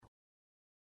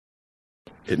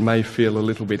It may feel a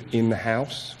little bit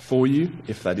in-house for you,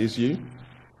 if that is you.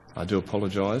 I do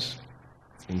apologise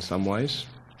in some ways.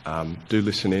 Do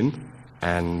listen in,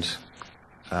 and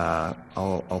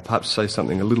I'll perhaps say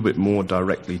something a little bit more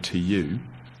directly to you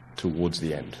towards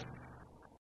the end.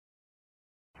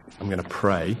 I'm going to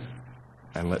pray,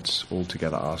 and let's all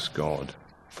together ask God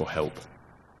for help.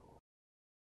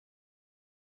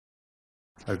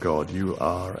 Oh God, you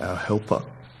are our helper.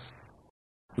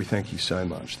 We thank you so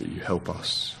much that you help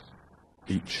us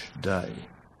each day.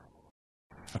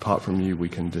 Apart from you, we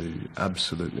can do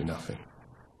absolutely nothing.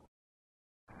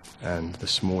 And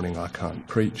this morning I can't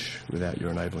preach without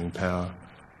your enabling power.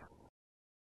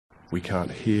 We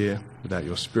can't hear without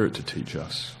your Spirit to teach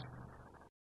us.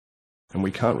 And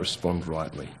we can't respond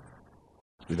rightly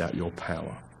without your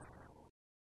power.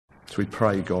 So we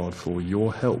pray, God, for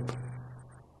your help.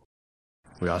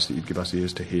 We ask that you'd give us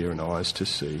ears to hear and eyes to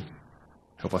see.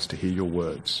 Help us to hear your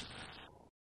words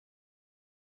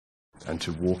and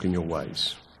to walk in your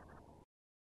ways.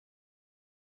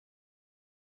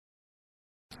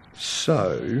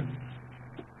 So,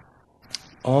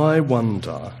 I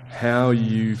wonder how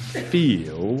you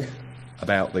feel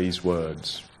about these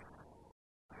words.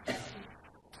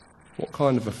 What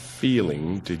kind of a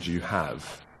feeling did you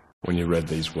have when you read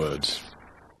these words?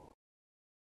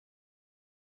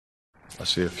 I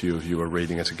see a few of you are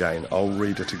reading it again. I'll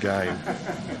read it again.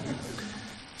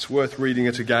 It's worth reading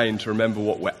it again to remember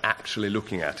what we're actually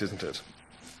looking at, isn't it?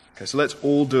 Okay, so let's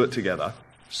all do it together,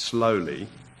 slowly,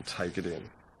 and take it in.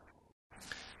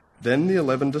 Then the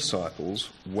 11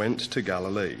 disciples went to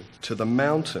Galilee, to the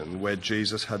mountain where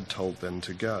Jesus had told them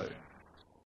to go.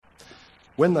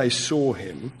 When they saw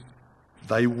him,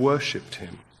 they worshipped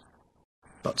him,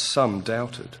 but some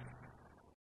doubted.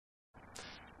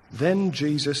 Then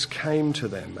Jesus came to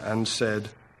them and said,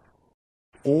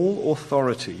 "All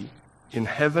authority in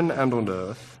heaven and on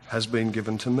earth has been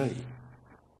given to me.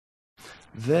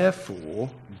 Therefore,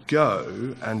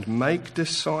 go and make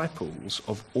disciples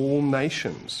of all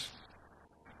nations,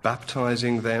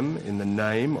 baptizing them in the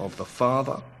name of the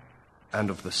Father and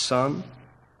of the Son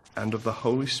and of the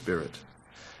Holy Spirit,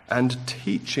 and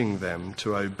teaching them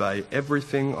to obey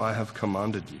everything I have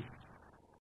commanded you.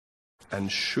 And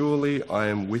surely I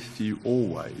am with you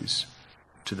always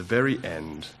to the very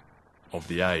end of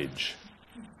the age."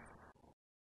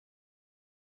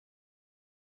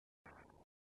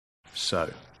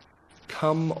 So,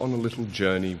 come on a little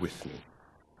journey with me.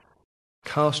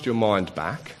 Cast your mind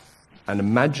back and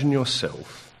imagine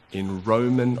yourself in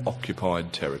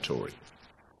Roman-occupied territory.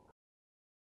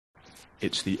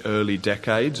 It's the early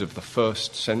decades of the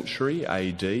 1st century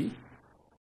AD,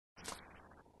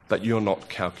 but you're not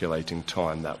calculating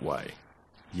time that way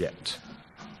yet.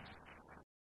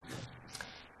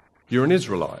 You're an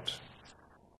Israelite,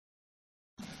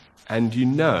 and you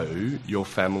know your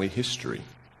family history.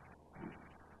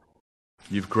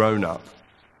 You've grown up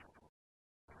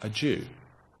a Jew.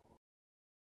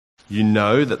 You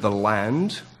know that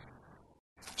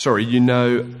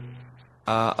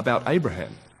about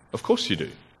Abraham. Of course you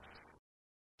do.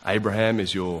 Abraham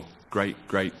is your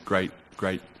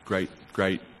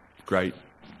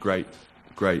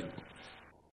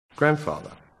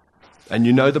great-great-great-great-great-great-grandfather. And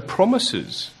you know the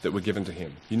promises that were given to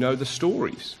him. You know the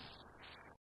stories.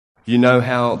 You know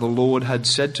how the Lord had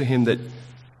said to him that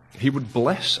he would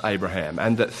bless Abraham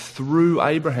and that through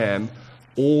Abraham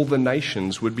all the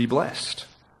nations would be blessed.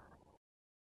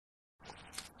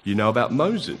 You know about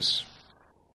Moses.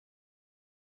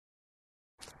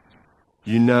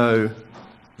 You know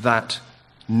that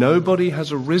nobody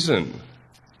has arisen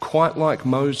quite like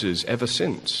Moses ever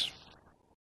since.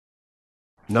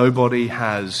 Nobody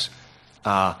has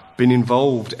been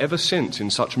involved ever since in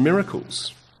such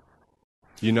miracles.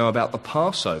 You know about the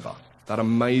Passover, that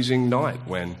amazing night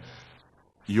when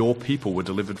your people were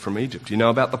delivered from Egypt. You know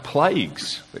about the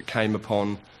plagues that came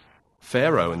upon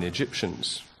Pharaoh and the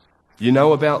Egyptians. You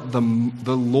know about the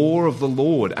law of the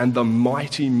Lord and the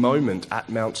mighty moment at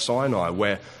Mount Sinai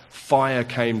where fire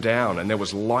came down and there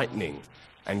was lightning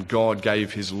and God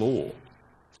gave his law.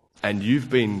 And you've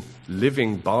been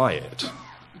living by it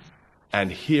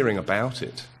and hearing about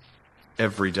it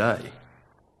every day.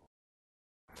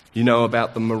 You know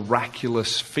about the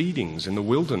miraculous feedings in the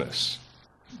wilderness,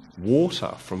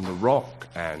 water from the rock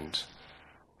and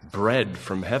bread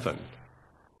from heaven.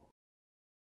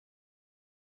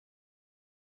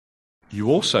 You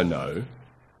also know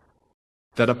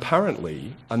that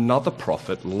apparently another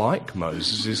prophet like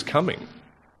Moses is coming.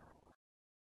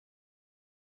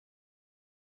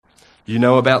 You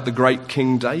know about the great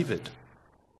King David.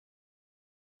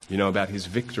 You know about his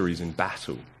victories in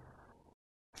battle.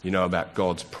 You know about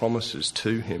God's promises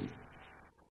to him.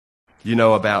 You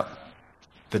know about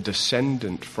the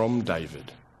descendant from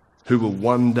David who will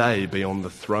one day be on the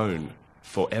throne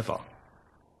forever,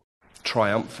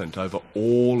 triumphant over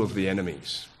all of the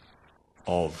enemies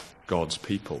of God's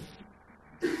people,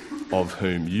 of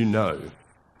whom you know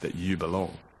that you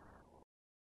belong.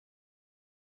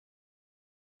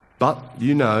 But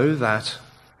you know that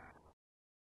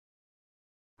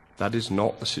that is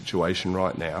not the situation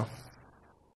right now.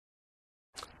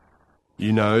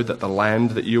 You know that the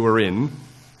land that you are in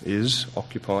is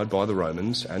occupied by the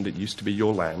Romans, and it used to be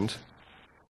your land.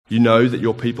 You know that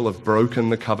your people have broken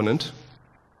the covenant,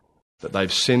 that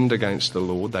they've sinned against the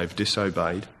Lord, they've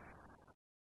disobeyed.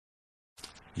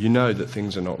 You know that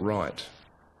things are not right.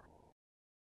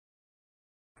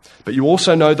 But you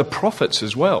also know the prophets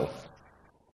as well.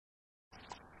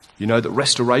 You know that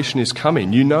restoration is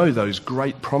coming. You know those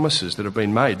great promises that have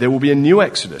been made. There will be a new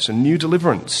exodus, a new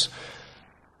deliverance.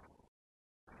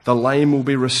 The lame will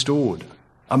be restored.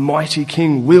 A mighty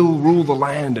king will rule the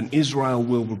land, and Israel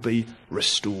will be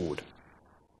restored.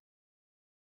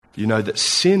 You know that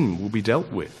sin will be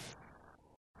dealt with.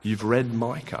 You've read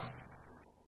Micah.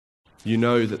 You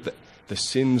know that the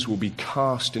sins will be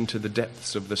cast into the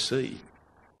depths of the sea.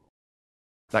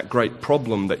 That great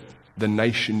problem that the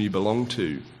nation you belong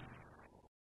to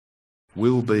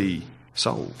will be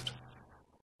solved.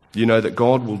 You know that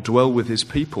God will dwell with his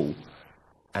people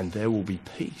and there will be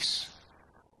peace.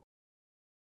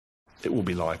 It will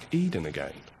be like Eden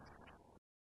again.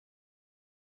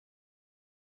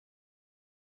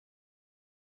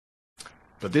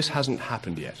 But this hasn't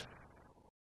happened yet.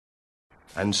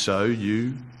 And so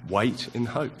you wait in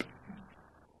hope.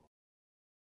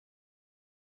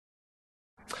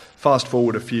 Fast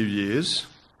forward a few years,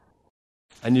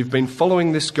 and you've been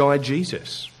following this guy,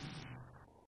 Jesus.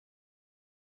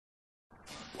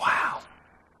 Wow.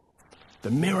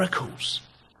 The miracles.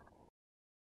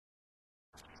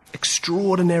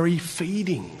 Extraordinary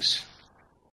feedings.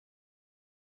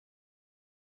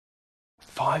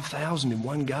 5,000 in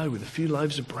one go with a few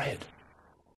loaves of bread.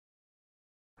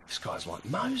 This guy's like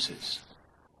Moses.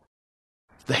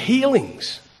 The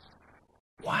healings.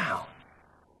 Wow.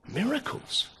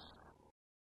 Miracles.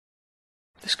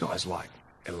 This guy's like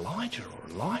Elijah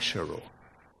or Elisha, or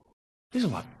these are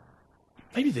like,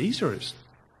 maybe these are as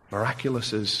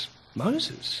miraculous as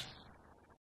Moses.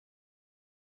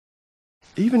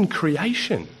 Even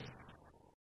creation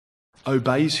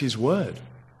obeys his word.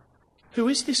 Who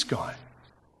is this guy?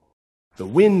 The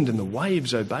wind and the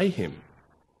waves obey him.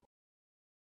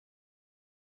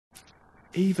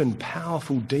 Even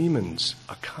powerful demons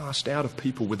are cast out of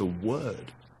people with a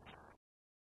word.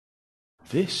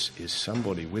 This is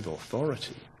somebody with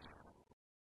authority.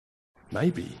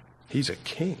 Maybe he's a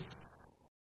king.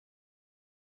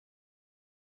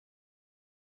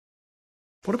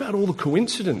 What about all the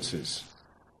coincidences?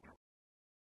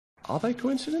 Are they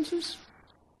coincidences?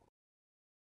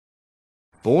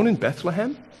 Born in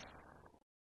Bethlehem?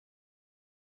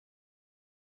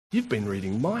 You've been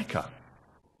reading Micah.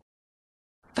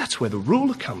 That's where the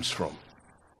ruler comes from.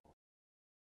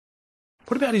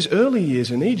 What about his early years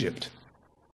in Egypt?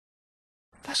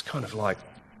 That's kind of like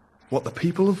what the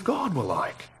people of God were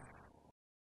like.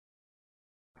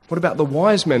 What about the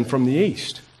wise men from the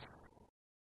east?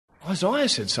 Isaiah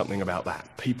said something about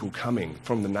that. People coming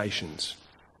from the nations,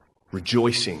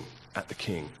 rejoicing at the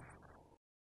king.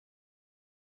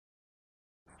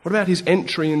 What about his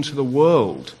entry into the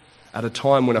world at a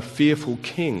time when a fearful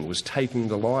king was taking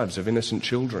the lives of innocent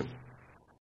children?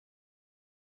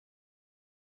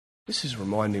 This is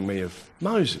reminding me of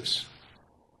Moses.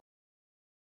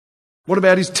 What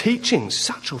about his teachings?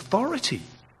 Such authority.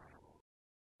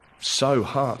 So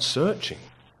heart-searching.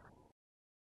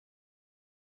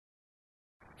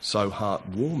 So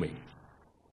heart-warming.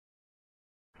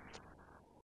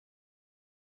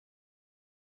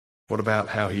 What about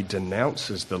how he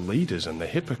denounces the leaders and the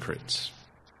hypocrites?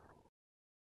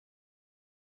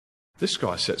 This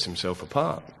guy sets himself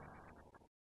apart.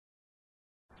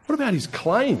 What about his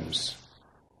claims?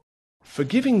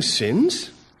 Forgiving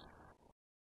sins?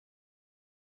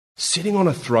 Sitting on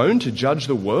a throne to judge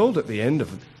the world at the end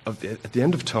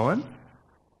of time?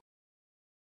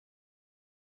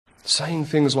 Saying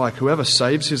things like, whoever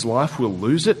saves his life will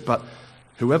lose it, but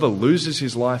whoever loses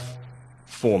his life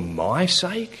for my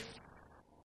sake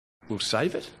will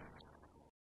save it?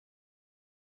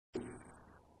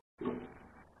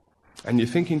 And you're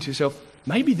thinking to yourself,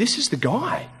 maybe this is the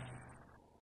guy.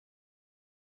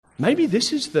 Maybe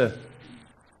this is the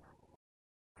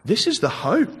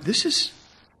hope. This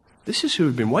is who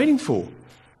we've been waiting for.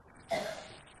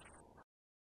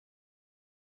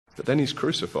 But then he's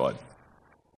crucified.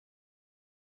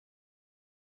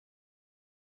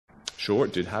 Sure,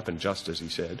 it did happen just as he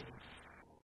said.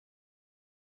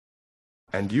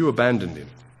 And you abandoned him,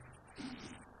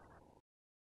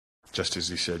 just as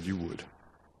he said you would.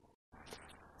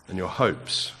 And your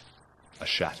hopes are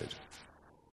shattered.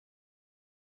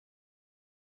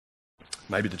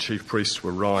 Maybe the chief priests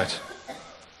were right.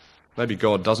 Maybe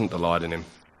God doesn't delight in him.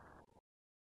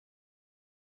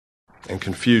 And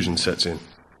confusion sets in.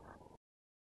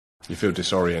 You feel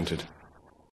disoriented.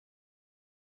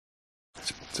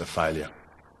 It's a failure.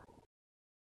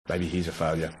 Maybe he's a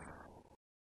failure.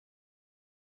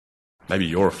 Maybe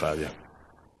you're a failure.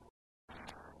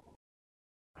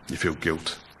 You feel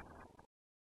guilt.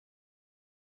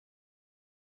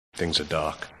 Things are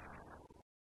dark.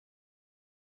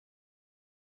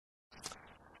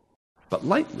 But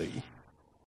lately,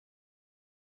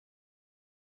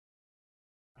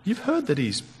 you've heard that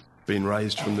he's been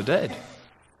raised from the dead.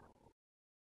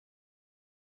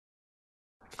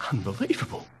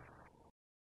 Unbelievable.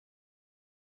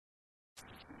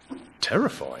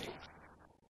 Terrifying.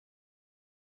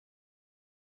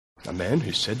 A man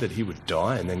who said that he would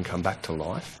die and then come back to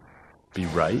life, be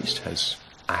raised, has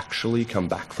actually come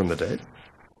back from the dead.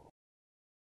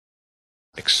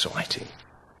 Exciting.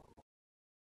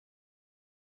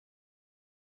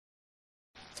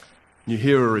 You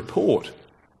hear a report,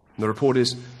 and the report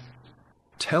is,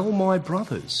 tell my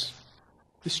brothers.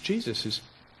 This Jesus is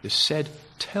said,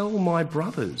 tell my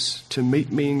brothers to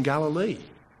meet me in Galilee.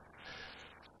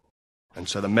 And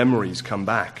so the memories come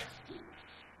back.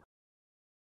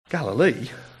 Galilee?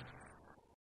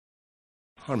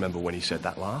 I remember when he said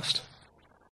that last.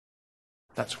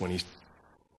 That's when he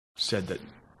said that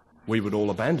we would all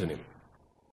abandon him.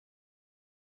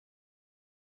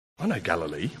 I know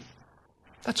Galilee.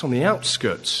 That's on the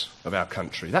outskirts of our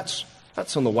country. That's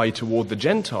on the way toward the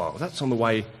Gentiles. That's on the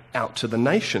way out to the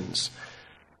nations.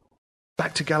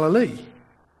 Back to Galilee.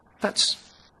 That's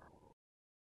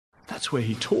where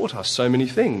he taught us so many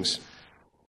things.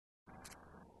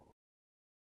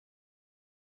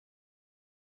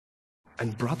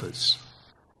 And brothers.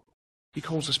 He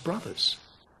calls us brothers.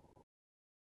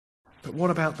 But what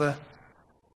about the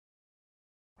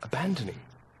abandoning?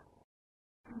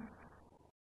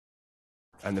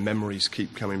 And the memories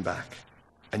keep coming back.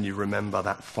 And you remember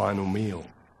that final meal.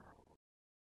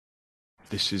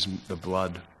 This is the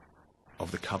blood of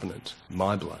the covenant,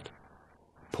 my blood,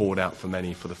 poured out for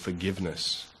many for the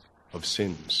forgiveness of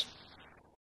sins.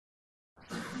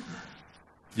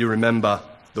 You remember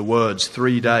the words,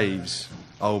 3 days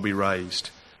I will be raised.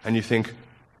 And you think,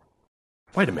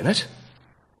 wait a minute.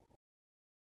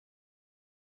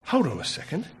 Hold on a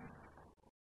second.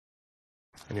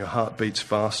 And your heart beats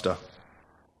faster.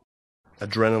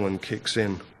 Adrenaline kicks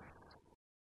in.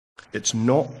 It's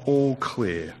not all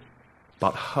clear,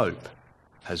 but hope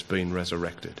has been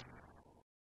resurrected.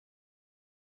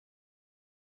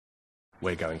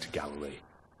 We're going to Galilee.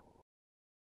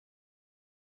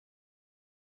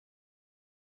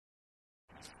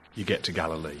 You get to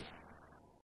Galilee.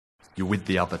 You're with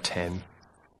the other 10.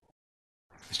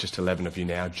 There's just 11 of you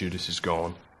now. Judas is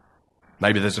gone.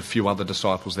 Maybe there's a few other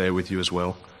disciples there with you as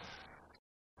well.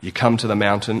 You come to the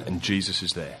mountain and Jesus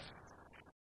is there.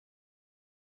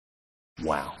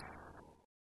 Wow.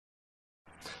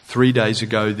 3 days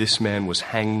ago, this man was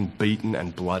hanging, beaten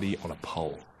and bloody on a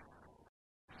pole.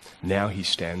 Now he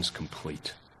stands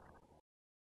complete.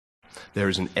 There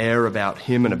is an air about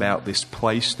him and about this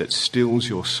place that stills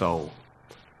your soul.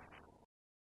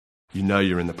 You know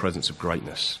you're in the presence of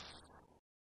greatness.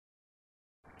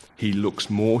 He looks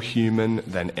more human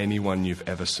than anyone you've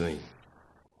ever seen.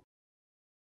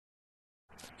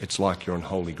 It's like you're on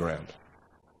holy ground.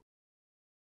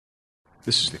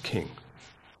 This is the King.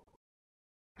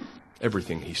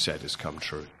 Everything he said has come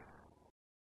true.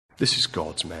 This is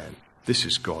God's man. This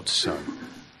is God's son.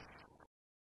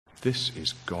 This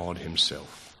is God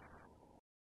himself.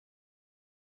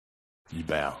 You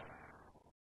bow.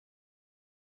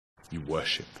 You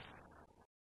worship.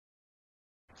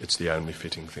 It's the only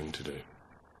fitting thing to do.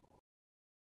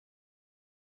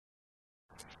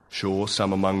 Sure,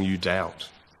 some among you doubt.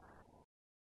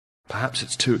 Perhaps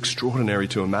it's too extraordinary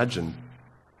to imagine.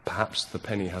 Perhaps the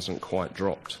penny hasn't quite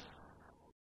dropped.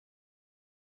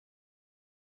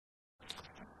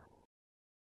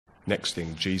 Next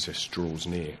thing, Jesus draws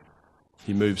near.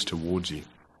 He moves towards you.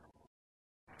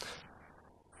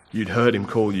 You'd heard him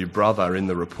call you brother in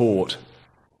the report,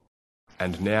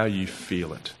 and now you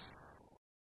feel it.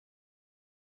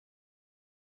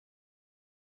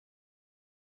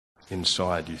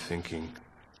 Inside you thinking,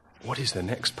 what is the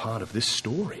next part of this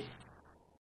story?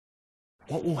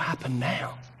 What will happen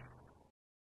now?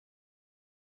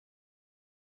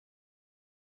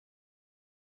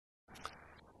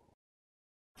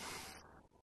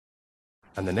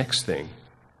 And the next thing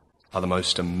are the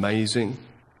most amazing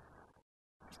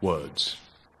words,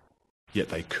 yet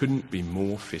they couldn't be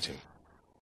more fitting.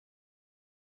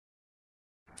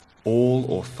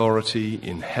 All authority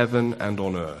in heaven and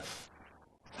on earth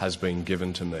has been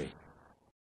given to me.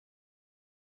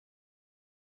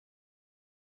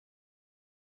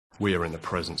 We are in the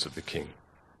presence of the King.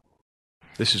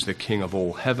 This is the King of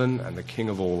all heaven and the King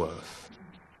of all earth.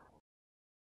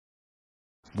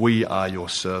 We are your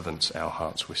servants, our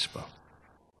hearts whisper.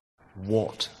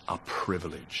 What a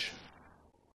privilege.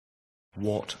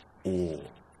 What awe.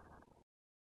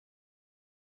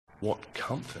 What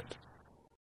comfort.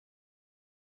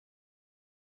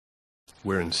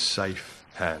 We're in safe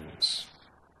hands.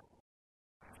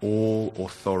 All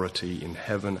authority in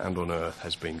heaven and on earth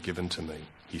has been given to me,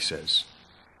 he says.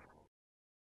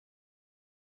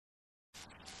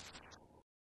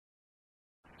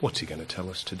 What's he going to tell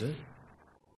us to do?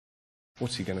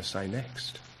 What's he going to say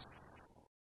next?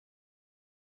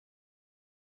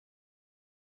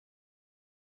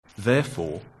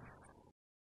 Therefore,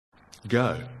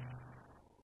 go,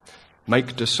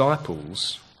 make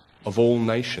disciples of all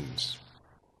nations.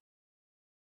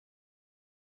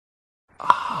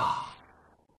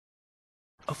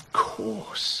 Of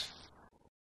course.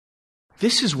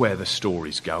 This is where the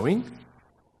story's going.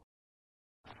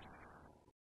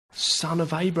 Son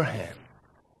of Abraham.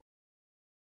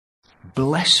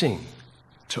 Blessing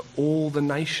to all the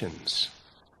nations.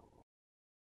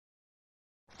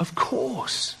 Of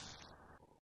course.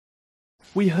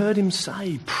 We heard him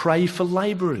say, pray for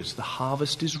labourers, the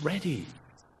harvest is ready.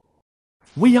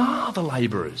 We are the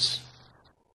labourers.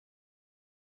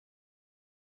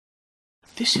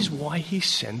 This is why he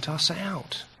sent us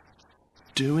out,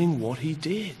 doing what he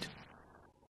did.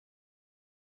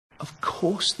 Of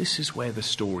course this is where the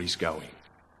story's going.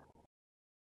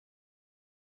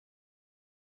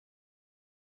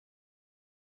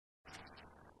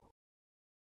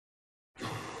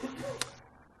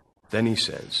 Then he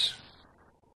says,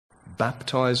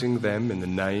 baptizing them in the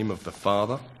name of the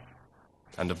Father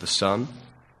and of the Son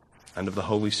and of the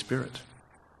Holy Spirit.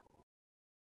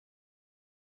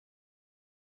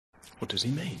 What does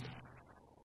he mean?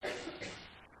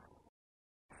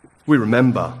 We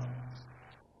remember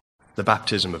the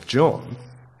baptism of John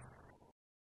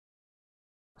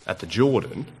at the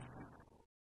Jordan.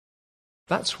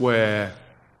 That's where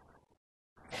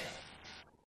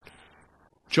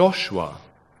Joshua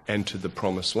entered the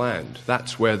promised land.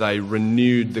 That's where they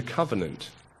renewed the covenant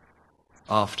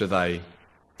after they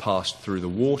passed through the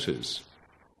waters.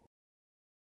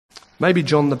 Maybe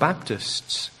John the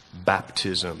Baptist's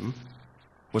baptism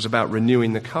was about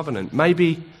renewing the covenant.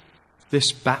 Maybe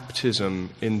this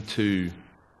baptism into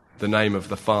the name of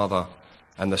the Father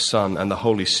and the Son and the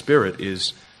Holy Spirit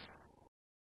is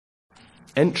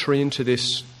entry into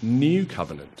this new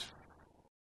covenant.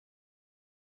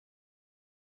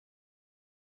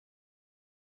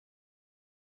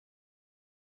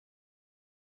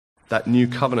 That new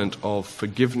covenant of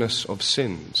forgiveness of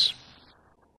sins,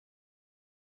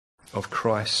 of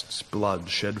Christ's blood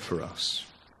shed for us.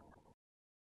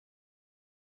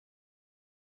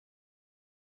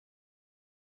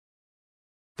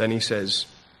 Then he says,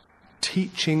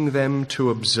 teaching them to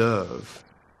observe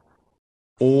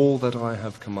all that I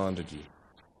have commanded you.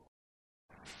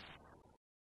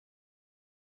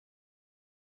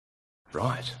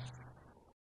 Right.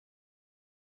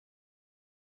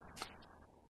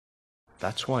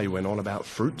 That's why he went on about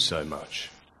fruit so much.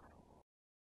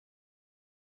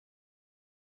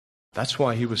 That's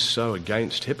why he was so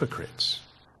against hypocrites.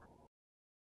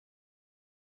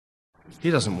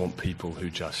 He doesn't want people who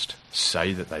just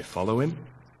say that they follow him.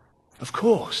 Of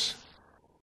course.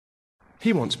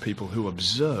 He wants people who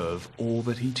observe all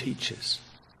that he teaches.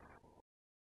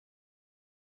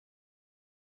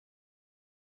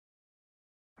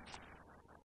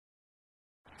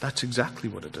 That's exactly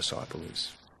what a disciple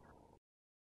is.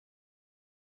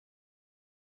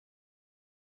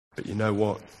 But you know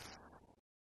what?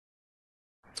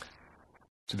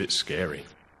 It's a bit scary.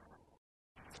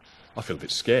 I feel a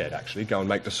bit scared, actually. Go and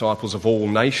make disciples of all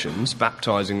nations,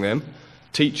 baptizing them,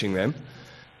 teaching them.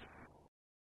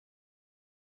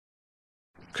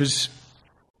 Because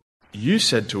you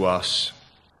said to us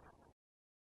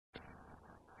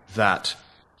that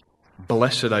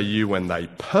blessed are you when they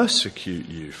persecute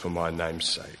you for my name's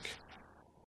sake.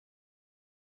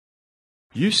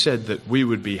 You said that we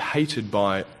would be hated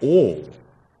by all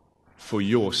for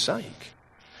your sake.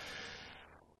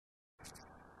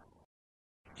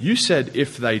 You said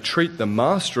if they treat the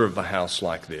master of the house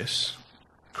like this,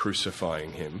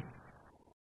 crucifying him,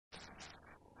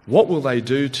 what will they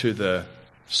do to the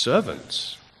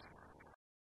servants?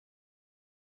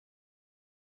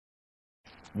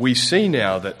 We see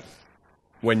now that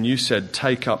when you said,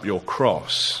 "Take up your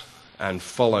cross and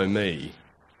follow me,"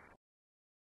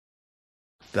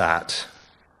 that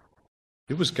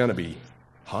it was going to be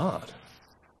hard.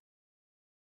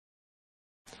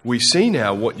 We see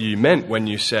now what you meant when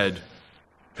you said,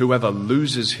 "Whoever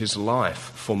loses his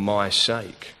life for my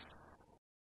sake."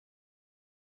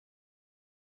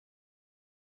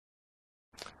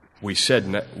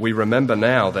 We remember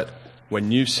now that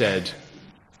when you said,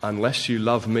 "Unless you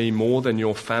love me more than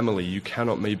your family, you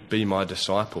cannot be my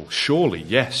disciple." Surely,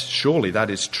 yes, surely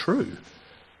that is true.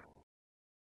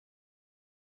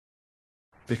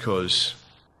 Because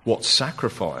what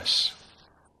sacrifice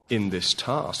in this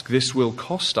task? This will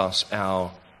cost us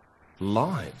our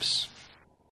lives.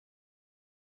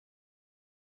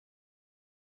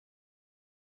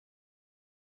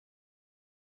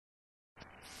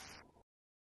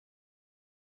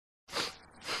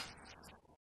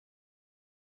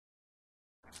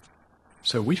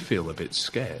 So we feel a bit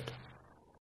scared.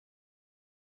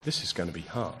 This is going to be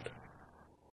hard.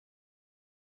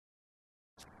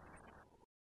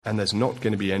 And there's not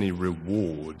going to be any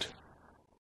reward,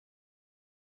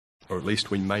 or at least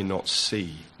we may not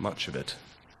see much of it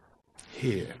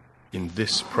here in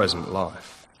this present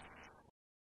life.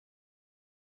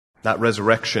 That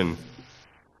resurrection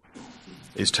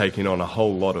is taking on a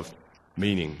whole lot of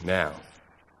meaning now.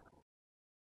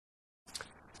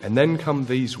 And then come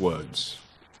these words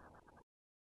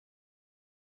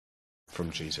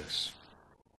from Jesus.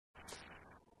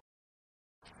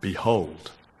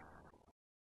 "Behold,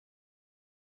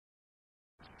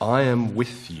 I am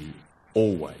with you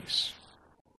always,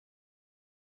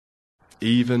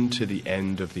 even to the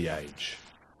end of the age."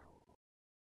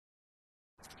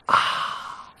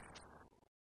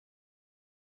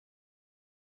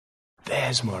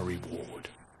 There's my reward.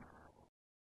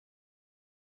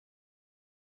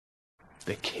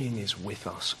 The King is with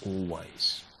us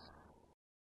always.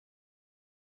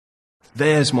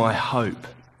 There's my hope.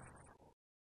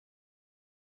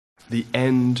 The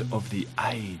end of the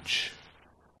age.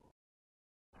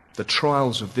 The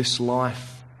trials of this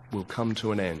life will come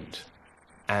to an end,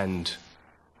 and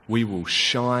we will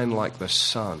shine like the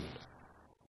sun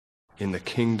in the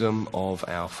kingdom of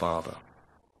our Father.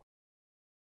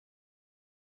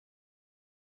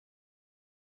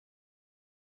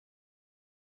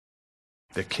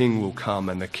 The King will come,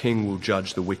 and the King will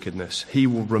judge the wickedness. He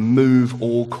will remove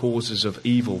all causes of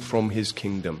evil from his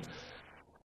kingdom.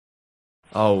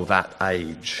 Oh, that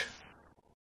age.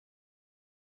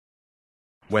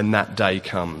 When that day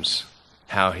comes,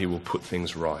 how he will put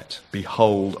things right.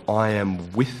 "Behold, I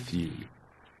am with you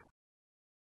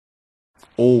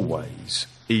always,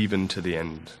 even to the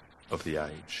end of the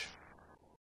age."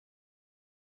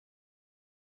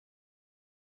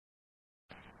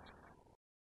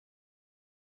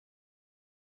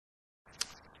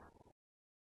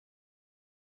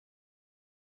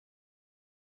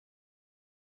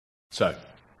 So,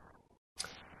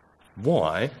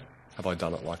 why have I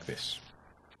done it like this?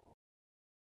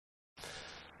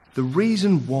 The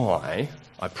reason why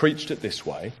I preached it this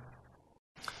way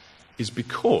is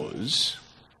because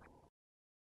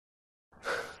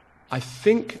I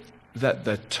think that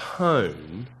the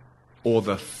tone or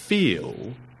the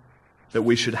feel that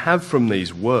we should have from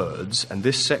these words and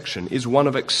this section is one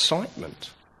of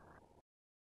excitement.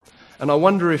 And I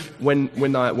wonder if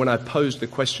when I posed the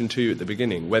question to you at the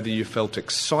beginning, whether you felt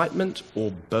excitement or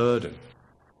burden.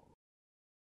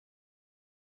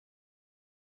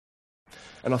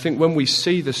 And I think when we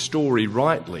see the story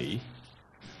rightly,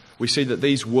 we see that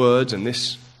these words and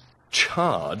this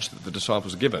charge that the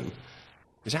disciples are given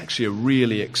is actually a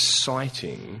really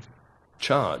exciting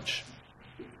charge.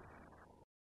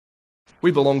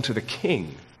 We belong to the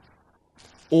King.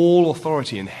 All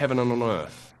authority in heaven and on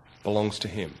earth belongs to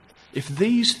him. If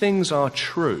these things are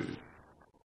true,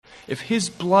 if his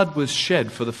blood was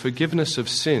shed for the forgiveness of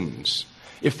sins,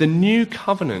 if the new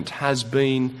covenant has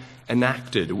been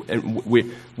enacted, and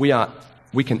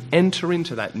we can enter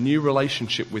into that new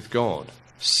relationship with God,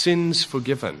 sins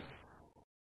forgiven.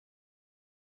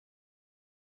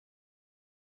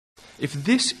 If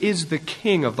this is the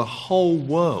King of the whole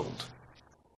world,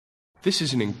 this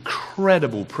is an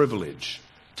incredible privilege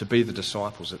to be the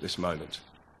disciples at this moment,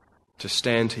 to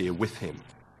stand here with him.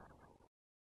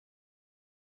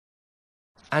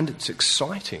 And it's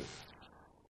exciting.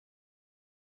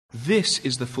 This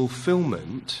is the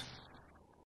fulfillment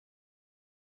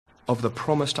of the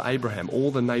promise to Abraham.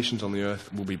 All the nations on the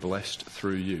earth will be blessed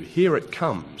through you. Here it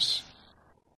comes.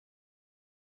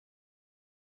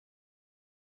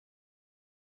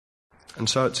 And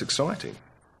so it's exciting.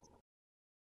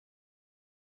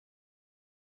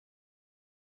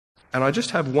 And I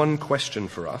just have one question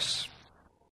for us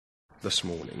this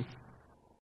morning.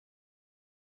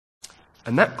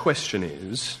 And that question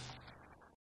is,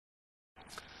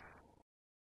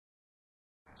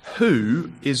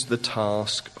 who is the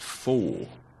task for?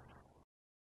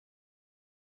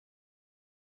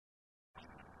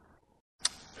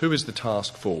 Who is the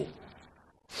task for?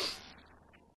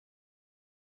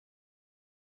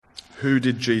 Who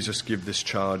did Jesus give this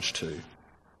charge to?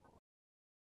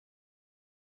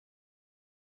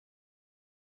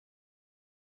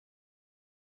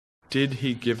 Did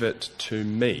he give it to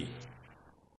me?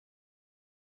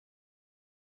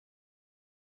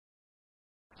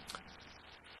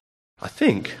 I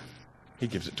think he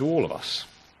gives it to all of us.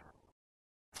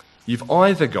 You've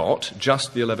either got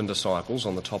just the 11 disciples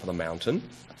on the top of the mountain,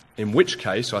 in which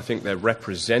case I think they're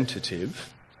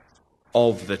representative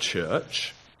of the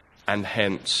church, and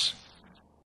hence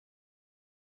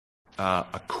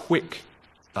a quick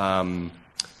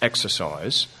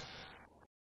exercise.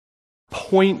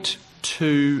 Point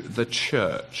to the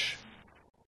church.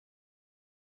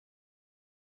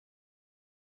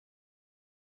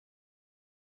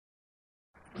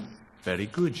 Very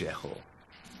good, Jecho.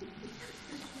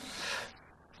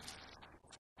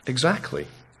 Exactly.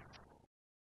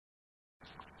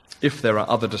 If there are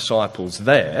other disciples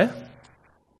there,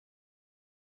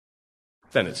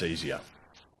 then it's easier.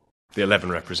 The 11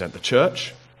 represent the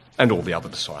church, and all the other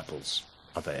disciples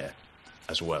are there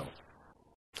as well.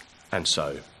 And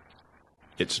so,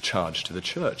 it's a charge to the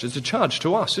church. It's a charge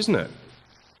to us, isn't it?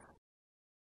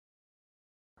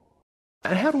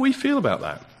 And how do we feel about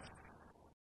that?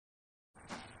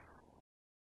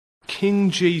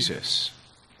 King Jesus,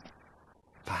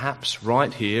 perhaps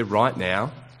right here, right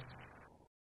now,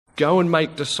 go and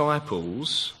make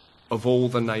disciples of all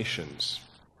the nations.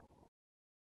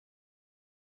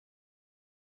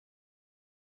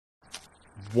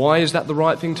 Why is that the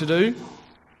right thing to do?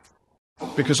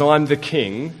 Because I'm the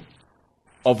king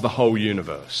of the whole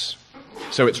universe.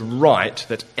 So it's right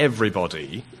that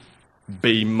everybody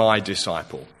be my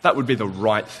disciple. That would be the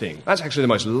right thing. That's actually the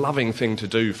most loving thing to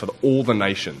do for all the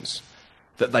nations,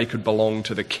 that they could belong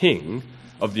to the king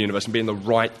of the universe and be in the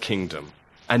right kingdom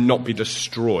and not be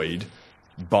destroyed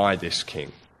by this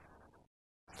king.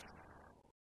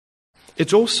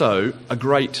 It's also a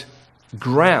great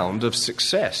ground of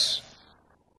success.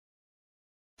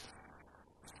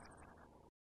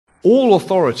 All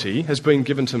authority has been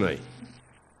given to me.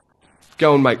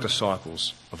 Go and make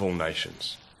disciples of all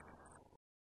nations.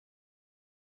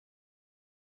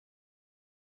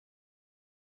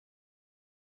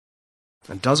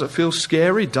 And does it feel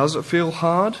scary? Does it feel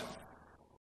hard?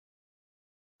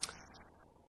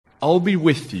 I'll be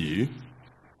with you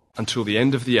until the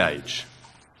end of the age.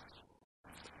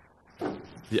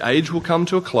 The age will come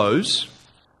to a close,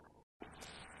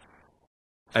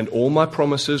 and all my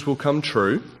promises will come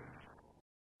true.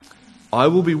 I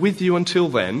will be with you until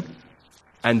then,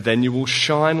 and then you will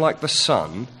shine like the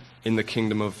sun in the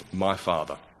kingdom of my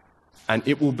Father. And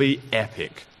it will be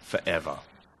epic forever.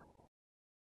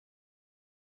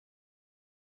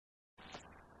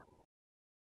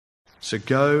 So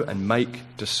go and make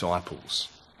disciples,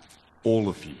 all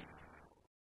of you.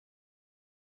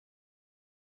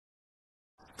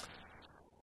 A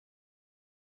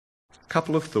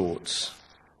couple of thoughts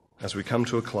as we come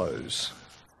to a close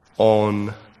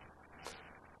on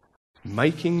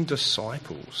making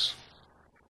disciples.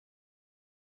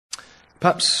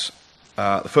 Perhaps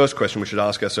the first question we should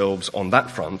ask ourselves on that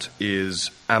front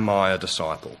is, am I a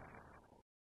disciple?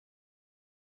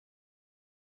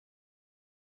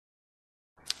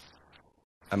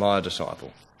 Am I a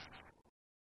disciple?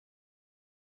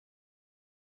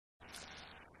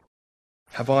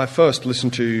 Have I first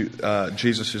listened to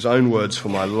Jesus' own words for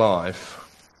my life,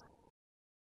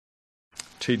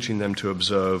 teaching them to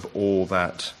observe all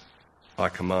that I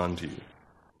command you?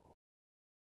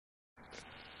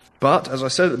 But, as I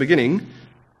said at the beginning,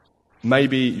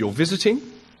 maybe you're visiting,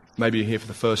 maybe you're here for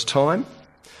the first time.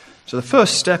 So the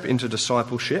first step into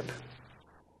discipleship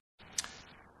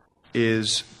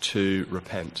is to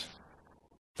repent.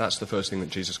 That's the first thing that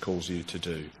Jesus calls you to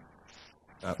do.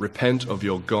 Repent of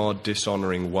your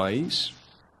God-dishonouring ways.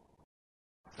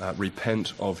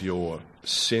 Repent of your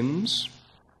sins.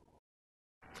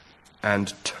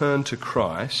 And turn to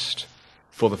Christ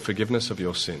for the forgiveness of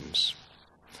your sins.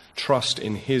 Trust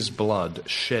in his blood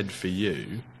shed for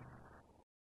you.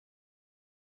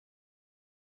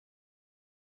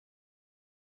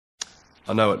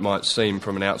 I know it might seem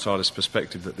from an outsider's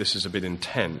perspective that this is a bit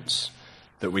intense,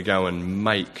 that we go and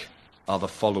make other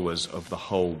followers of the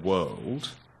whole world.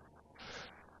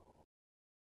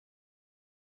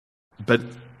 But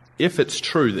if it's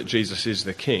true that Jesus is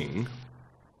the King,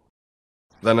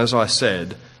 then as I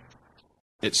said,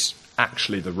 it's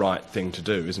actually the right thing to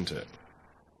do, isn't it?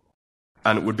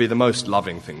 And it would be the most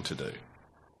loving thing to do,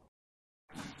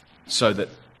 so that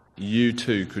you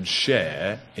too could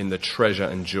share in the treasure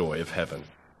and joy of heaven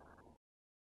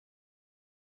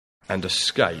and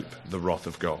escape the wrath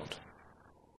of God.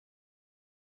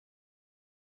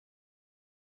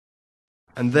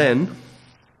 And then,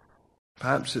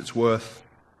 perhaps it's worth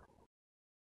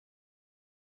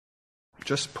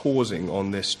just pausing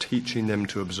on this, teaching them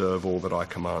to observe all that I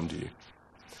command you.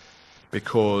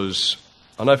 Because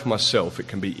I know for myself it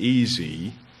can be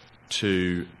easy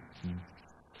to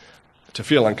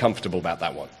feel uncomfortable about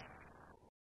that one.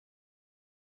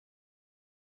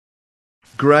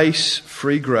 Grace,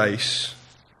 free grace,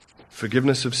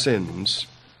 forgiveness of sins,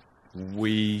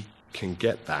 we can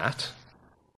get that,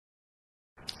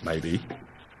 maybe.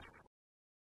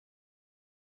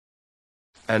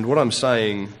 And what I'm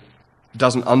saying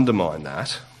doesn't undermine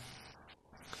that,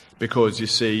 because you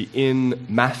see, in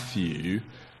Matthew,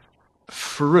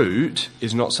 fruit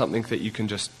is not something that you can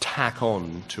just tack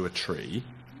on to a tree.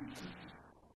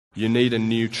 You need a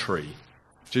new tree.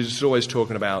 Jesus is always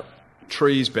talking about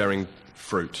trees bearing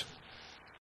fruit.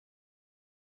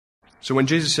 So when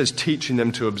Jesus says teaching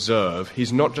them to observe,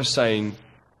 he's not just saying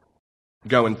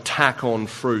go and tack on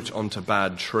fruit onto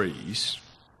bad trees.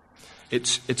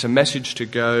 It's a message to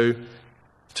go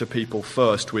to people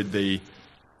first with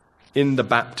in the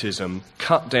baptism,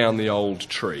 cut down the old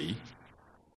tree,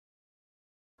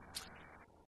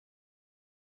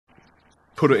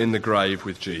 put it in the grave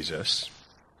with Jesus,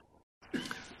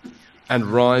 and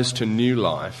rise to new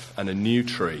life and a new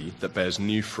tree that bears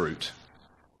new fruit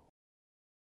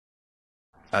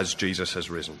as Jesus has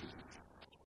risen.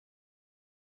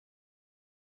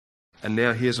 And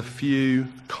now here's a few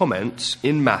comments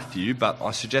in Matthew, but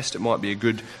I suggest it might be a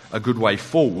good way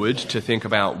forward to think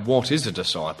about what is a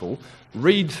disciple.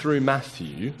 Read through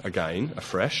Matthew again,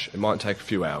 afresh. It might take a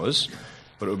few hours,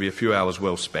 but it will be a few hours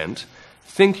well spent,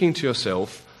 thinking to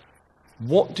yourself,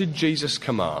 what did Jesus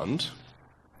command,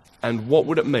 and what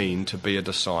would it mean to be a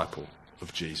disciple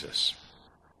of Jesus?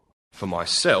 For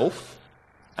myself,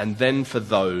 and then for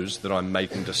those that I'm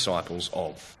making disciples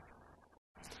of.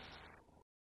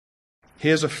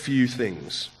 Here's a few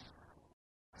things.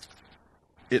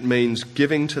 It means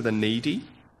giving to the needy.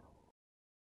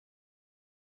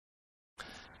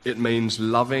 It means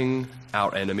loving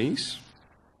our enemies.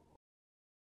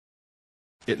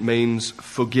 It means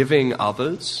forgiving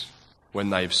others when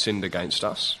they've sinned against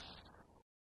us.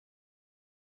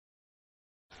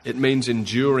 It means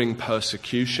enduring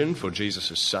persecution for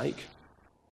Jesus' sake.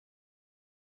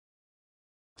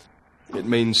 It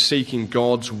means seeking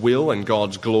God's will and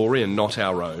God's glory and not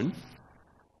our own.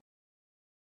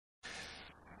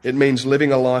 It means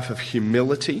living a life of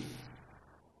humility.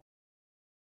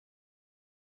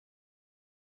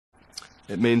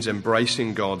 It means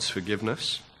embracing God's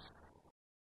forgiveness.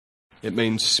 It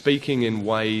means speaking in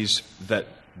ways that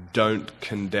don't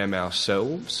condemn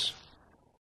ourselves.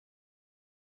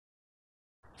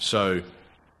 So,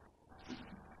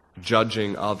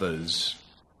 judging others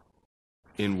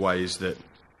in ways that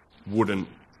wouldn't,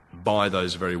 by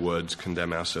those very words,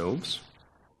 condemn ourselves.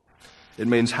 It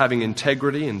means having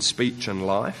integrity in speech and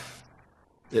life.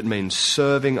 It means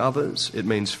serving others. It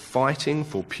means fighting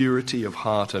for purity of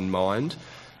heart and mind.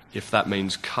 If that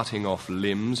means cutting off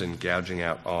limbs and gouging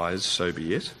out eyes, so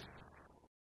be it.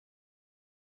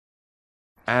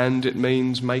 And it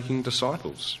means making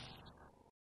disciples,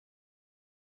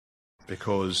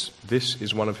 because this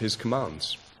is one of his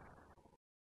commands.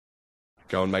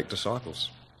 Go and make disciples.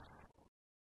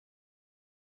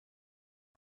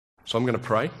 So I'm going to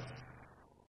pray.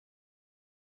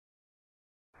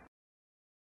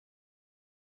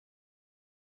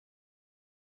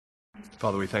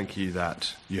 Father, we thank you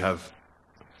that you have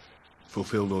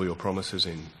fulfilled all your promises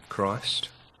in Christ.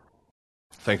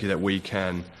 Thank you that we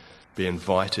can be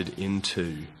invited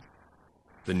into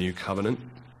the new covenant,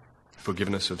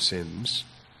 forgiveness of sins,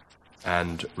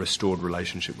 and restored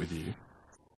relationship with you.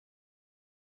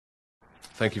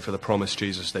 Thank you for the promise,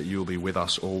 Jesus, that you will be with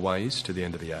us always to the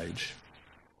end of the age.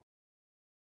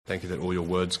 Thank you that all your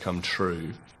words come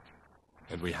true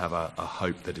and we have a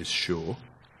hope that is sure.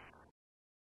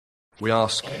 We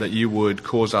ask that you would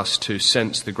cause us to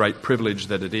sense the great privilege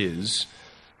that it is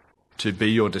to be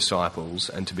your disciples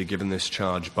and to be given this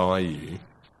charge by you.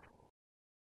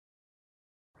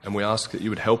 And we ask that you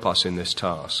would help us in this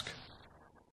task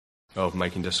of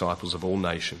making disciples of all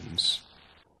nations,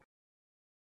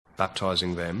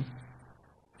 baptizing them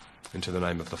into the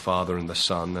name of the Father and the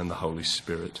Son and the Holy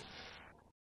Spirit,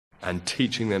 and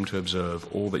teaching them to observe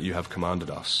all that you have commanded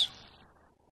us.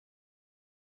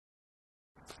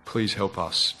 Please help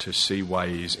us to see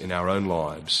ways in our own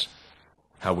lives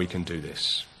how we can do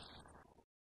this.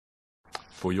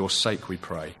 For your sake we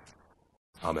pray.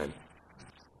 Amen.